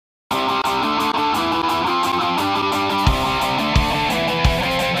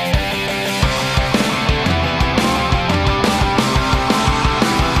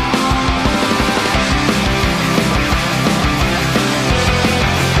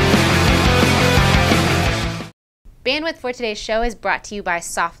bandwidth for today's show is brought to you by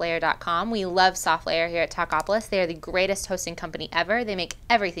SoftLayer.com. We love SoftLayer here at Talkapolis. They are the greatest hosting company ever. They make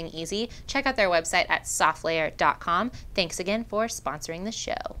everything easy. Check out their website at SoftLayer.com. Thanks again for sponsoring the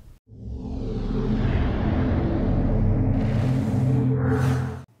show.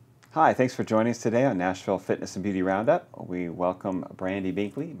 Hi, thanks for joining us today on Nashville Fitness and Beauty Roundup. We welcome Brandi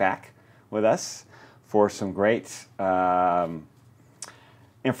Binkley back with us for some great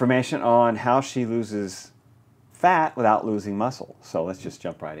information on how she loses fat without losing muscle. So let's just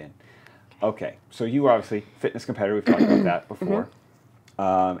jump right in. Okay, so you are obviously a fitness competitor. We've talked about that before.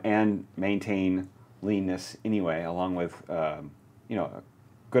 And maintain leanness anyway, along with a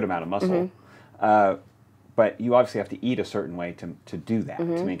good amount of muscle. But you obviously have to eat a certain way to do that,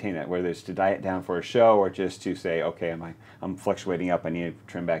 to maintain that, whether it's to diet down for a show or just to say, okay, I'm fluctuating up, I need to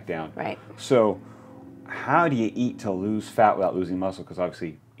trim back down. Right. So how do you eat to lose fat without losing muscle? Because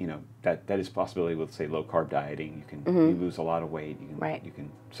obviously, that is a possibility with, say, low-carb dieting. You can you lose a lot of weight. You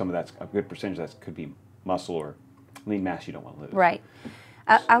can some of that's a good percentage of that could be muscle or lean mass you don't want to lose. Right.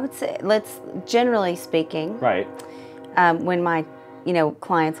 I would say, generally speaking, right. When my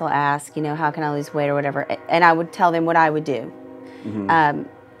clients will ask, how can I lose weight or whatever, and I would tell them what I would do. And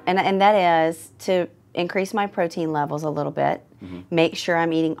that is to increase my protein levels a little bit, make sure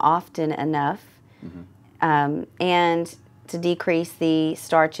I'm eating often enough, and to decrease the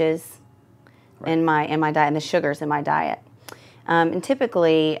starches in my diet and the sugars in my diet. And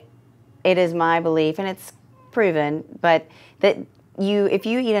typically, it is my belief, and it's proven, but that if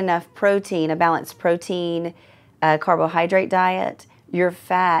you eat enough protein, a balanced protein, carbohydrate diet, your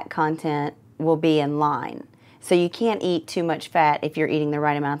fat content will be in line. So you can't eat too much fat if you're eating the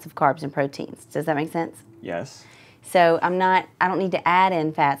right amounts of carbs and proteins. Does that make sense? Yes. So I don't need to add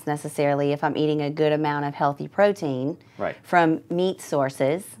in fats necessarily if I'm eating a good amount of healthy protein from meat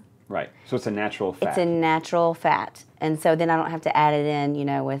sources. Right. So it's a natural fat. It's a natural fat. And so then I don't have to add it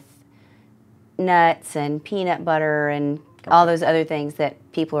in, with nuts and peanut butter and all those other things that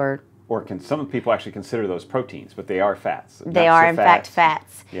people are... Or some people actually consider those proteins, but they are fats. They are, in fact,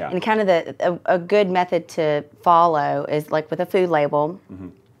 fats. Yeah. And kind of a good method to follow is like with a food label.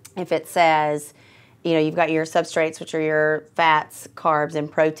 If it says, you've got your substrates, which are your fats, carbs, and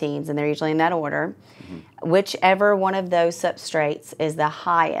proteins, and they're usually in that order. Whichever one of those substrates is the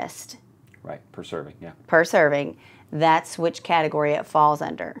highest. Right, per serving, yeah. Per serving, that's which category it falls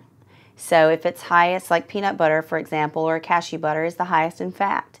under. So if it's highest, like peanut butter, for example, or cashew butter is the highest in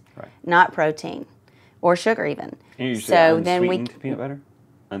fat. Not protein or sugar even. And you say unsweetened peanut butter?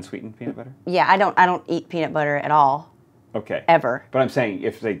 Unsweetened peanut butter? Yeah, I don't eat peanut butter at all. Okay. Ever. But I'm saying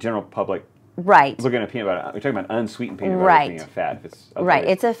if the general public looking at peanut butter, we're talking about unsweetened peanut butter being a fat. If it's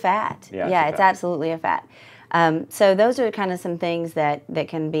it's a fat. Yeah, it's absolutely a fat. So those are kind of some things that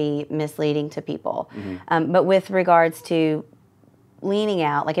can be misleading to people. But with regards to leaning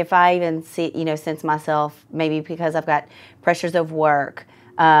out, like if I even sense myself, maybe because I've got pressures of work,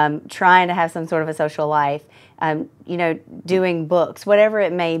 trying to have some sort of a social life, doing books, whatever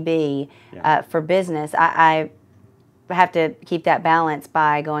it may be for business, I have to keep that balance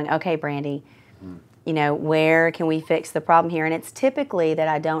by going, okay, Brandi, where can we fix the problem here? And it's typically that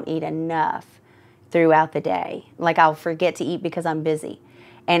I don't eat enough throughout the day. Like I'll forget to eat because I'm busy.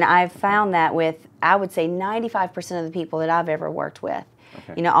 And I've found that with, I would say 95% of the people that I've ever worked with,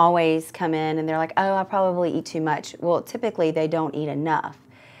 always come in and they're like, oh, I probably eat too much. Well, typically they don't eat enough.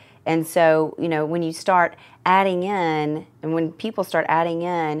 And so, when you start adding in, and when people start adding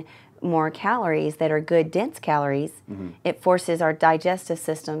in more calories that are good, dense calories, it forces our digestive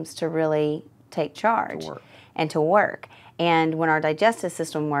systems to really take charge and to work. And when our digestive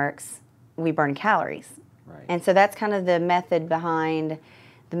system works, we burn calories. Right. And so that's kind of the method behind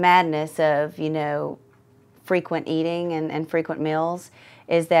the madness of, frequent eating and frequent meals,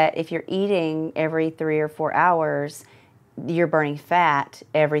 is that if you're eating every 3 or 4 hours, you're burning fat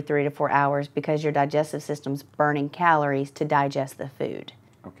every 3 to 4 hours because your digestive system's burning calories to digest the food.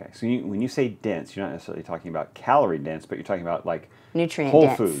 Okay, so when you say dense, you're not necessarily talking about calorie dense, but you're talking about like nutrient whole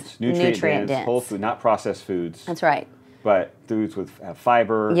dense. Foods, nutrient dense, whole food, not processed foods. That's right. But foods with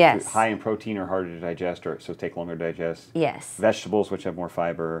fiber, yes, high in protein, are harder to digest, or so take longer to digest. Yes. Vegetables, which have more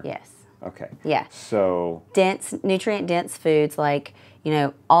fiber. Yes. Okay. Yeah. So nutrient dense foods, like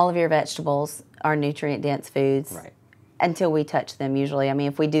all of your vegetables are nutrient dense foods. Right. Until we touch them, usually. I mean,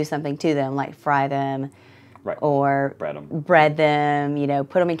 if we do something to them, like fry them, or bread them,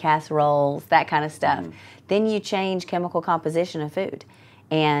 put them in casseroles, that kind of stuff, then you change chemical composition of food,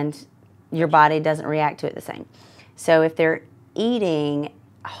 and your body doesn't react to it the same. So if they're eating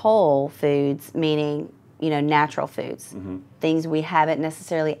whole foods, meaning natural foods, things we haven't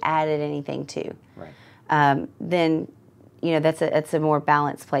necessarily added anything to, then that's a more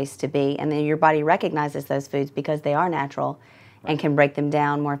balanced place to be. And then your body recognizes those foods because they are natural and can break them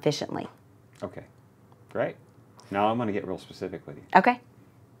down more efficiently. Okay, great. Now I'm going to get real specific with you. Okay.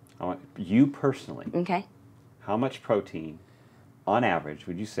 I want you personally. Okay. How much protein, on average,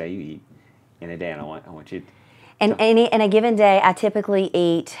 would you say you eat in a day? And I want you. In a given day, I typically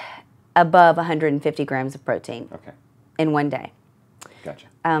eat above 150 grams of protein. Okay. In one day. Gotcha.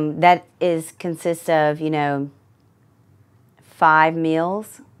 That consists of 5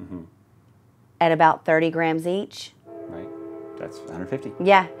 meals at about 30 grams each. Right. That's 150.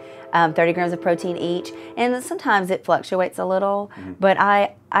 Yeah. 30 grams of protein each. And sometimes it fluctuates a little, but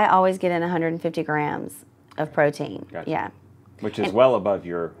I always get in 150 grams of protein. Gotcha. Yeah. Which is well above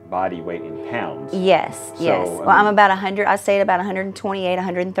your body weight in pounds. Yes, So, yes. Well, I'm about 100, I stay at about 128,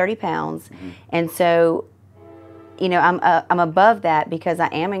 130 pounds. And so, I'm above that because I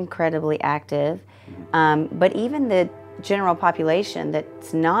am incredibly active. But even the general population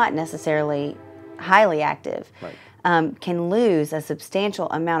that's not necessarily highly active can lose a substantial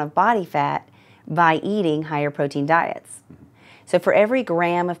amount of body fat by eating higher protein diets. So for every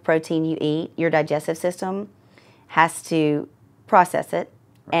gram of protein you eat, your digestive system has to process it,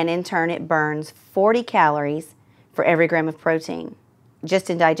 and in turn it burns 40 calories for every gram of protein, just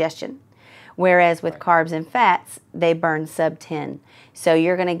in digestion. Whereas with carbs and fats, they burn sub 10. So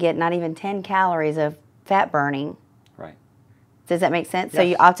you're going to get not even 10 calories of fat burning. Right. Does that make sense? Yes. So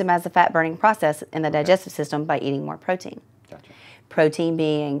you optimize the fat burning process in the digestive system by eating more protein. Gotcha. Protein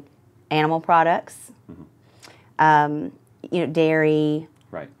being animal products, dairy.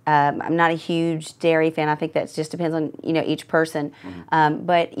 Right. I'm not a huge dairy fan. I think that just depends on each person.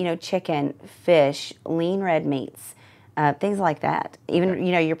 But chicken, fish, lean red meats, things like that. Even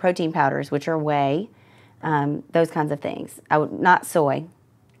your protein powders, which are whey, those kinds of things. Not soy,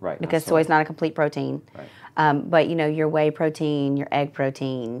 Right. because soy is not a complete protein. Right. But your whey protein, your egg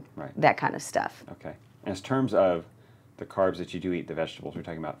protein, that kind of stuff. Okay. And in terms of the carbs that you do eat, the vegetables, we're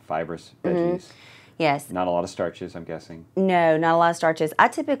talking about fibrous veggies. Yes. Not a lot of starches, I'm guessing. No, not a lot of starches. I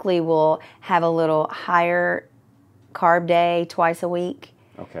typically will have a little higher carb day twice a week.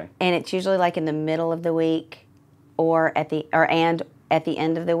 Okay. And it's usually like in the middle of the week or at the end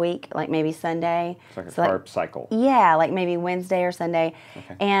of the week, like maybe Sunday. It's like a carb cycle. Yeah, like maybe Wednesday or Sunday.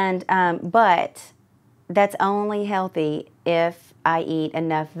 Okay. And but that's only healthy if I eat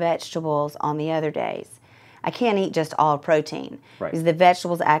enough vegetables on the other days. I can't eat just all protein, because the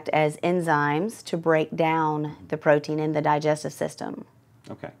vegetables act as enzymes to break down the protein in the digestive system.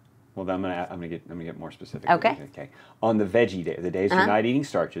 Okay. Well, then I'm gonna get more specific. Okay. Okay. On the veggie day, the days you're not eating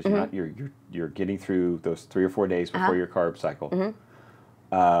starches, you're getting through those 3 or 4 days before your carb cycle.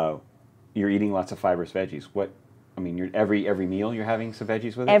 You're eating lots of fibrous veggies. Every meal you're having some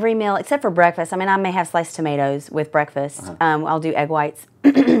veggies with it? Every meal, except for breakfast. I may have sliced tomatoes with breakfast. I'll do egg whites,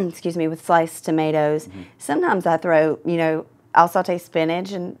 with sliced tomatoes. Sometimes I throw, I'll saute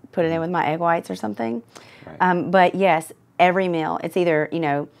spinach and put it in with my egg whites or something. Right. But yes, every meal, it's either,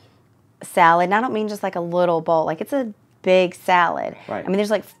 salad. And I don't mean just like a little bowl. Like it's a big salad. Right.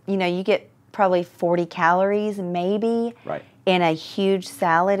 There's you get probably 40 calories maybe. Right. In a huge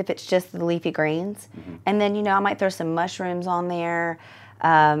salad if it's just the leafy greens. And then, I might throw some mushrooms on there,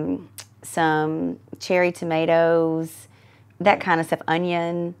 some cherry tomatoes, that kind of stuff,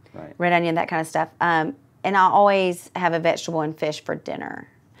 onion, red onion, that kind of stuff. And I'll always have a vegetable and fish for dinner.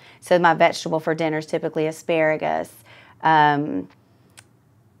 So my vegetable for dinner is typically asparagus,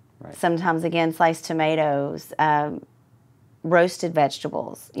 sometimes, again, sliced tomatoes, roasted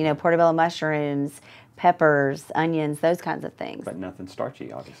vegetables, portobello mushrooms, peppers, onions, those kinds of things. But nothing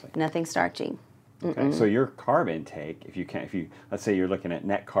starchy, obviously. Nothing starchy. Okay. So your carb intake, if you let's say you're looking at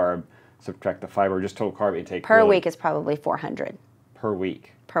net carb, subtract the fiber, just total carb intake. Per week is probably 400. Per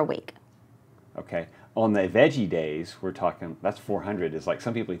week? Per week. Okay. On the veggie days, we're talking, that's 400. Is like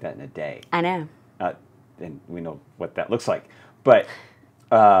some people eat that in a day. I know. And we know what that looks like. But,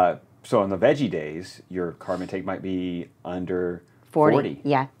 so on the veggie days, your carb intake might be under 40.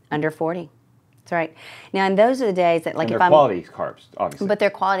 Yeah, under 40. That's right. Now, and those are the days that, like, and they're quality carbs, obviously. But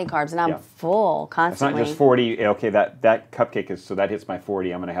they're quality carbs, and I'm full constantly. It's not just 40. Okay, that cupcake is, so that hits my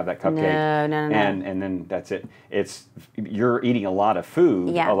 40. I'm going to have that cupcake. No. And then that's it. You're eating a lot of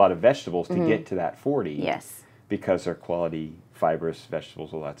food, a lot of vegetables to get to that 40. Yes. Because they're quality fibrous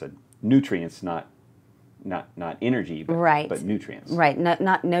vegetables. Well, that's nutrients, not energy, but nutrients. Right.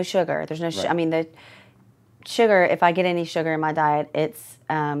 No sugar. There's no sugar. The sugar, if I get any sugar in my diet, it's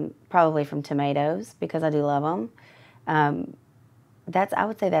probably from tomatoes, because I do love them. I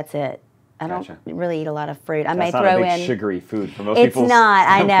would say that's it. I don't really eat a lot of fruit. I may That's not throw a big in sugary food for most people. It's not,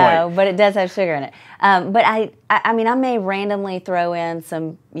 I know, but it does have sugar in it. But I mean, I may randomly throw in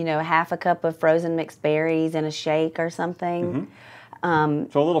some, half a cup of frozen mixed berries in a shake or something. So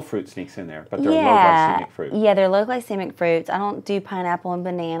a little fruit sneaks in there, but they're low glycemic fruit. Yeah, they're low glycemic fruits. I don't do pineapple and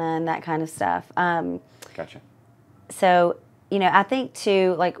banana and that kind of stuff. Gotcha. So, I think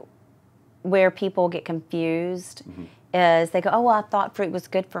too, like where people get confused is they go, oh, well, I thought fruit was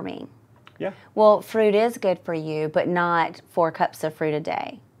good for me. Yeah. Well, fruit is good for you, but not 4 cups of fruit a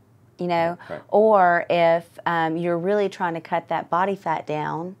day, Right. Or if you're really trying to cut that body fat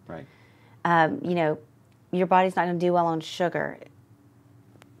down, right. Your body's not going to do well on sugar.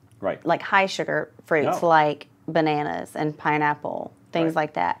 Right. Like high sugar fruits like bananas and pineapple, things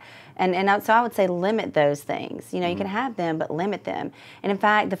like that. And so I would say limit those things. You can have them, but limit them. And in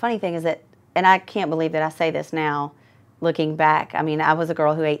fact, the funny thing is that, and I can't believe that I say this now, looking back, I mean, I was a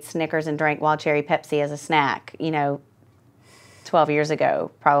girl who ate Snickers and drank Wild Cherry Pepsi as a snack, 12 years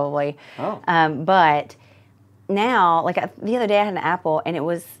ago, probably. Oh. But now, like the other day I had an apple, and it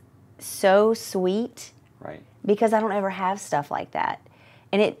was so sweet. Right. Because I don't ever have stuff like that.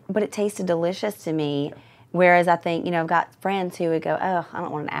 But it tasted delicious to me. Yeah. Whereas I think, I've got friends who would go, oh, I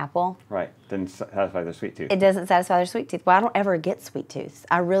don't want an apple. Right. Didn't satisfy their sweet tooth. It doesn't satisfy their sweet tooth. Well, I don't ever get sweet tooth.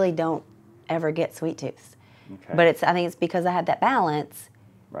 I really don't ever get sweet tooth. Okay. But I think it's because I have that balance,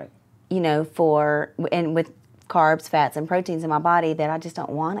 right? With carbs, fats, and proteins in my body that I just don't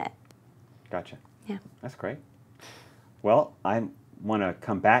want it. Gotcha. Yeah. That's great. Well, I want to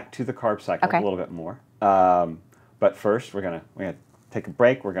come back to the carb cycle a little bit more. But first, we're gonna take a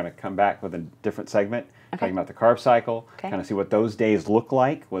break. We're gonna come back with a different segment talking about the carb cycle. Kind of see what those days look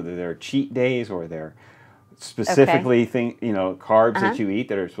like, whether they're cheat days or they're specifically carbs that you eat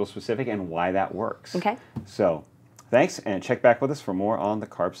that are so specific, and why that works. Okay. So, thanks, and check back with us for more on the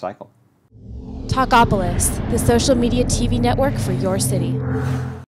carb cycle. Talkapolis, the social media TV network for your city.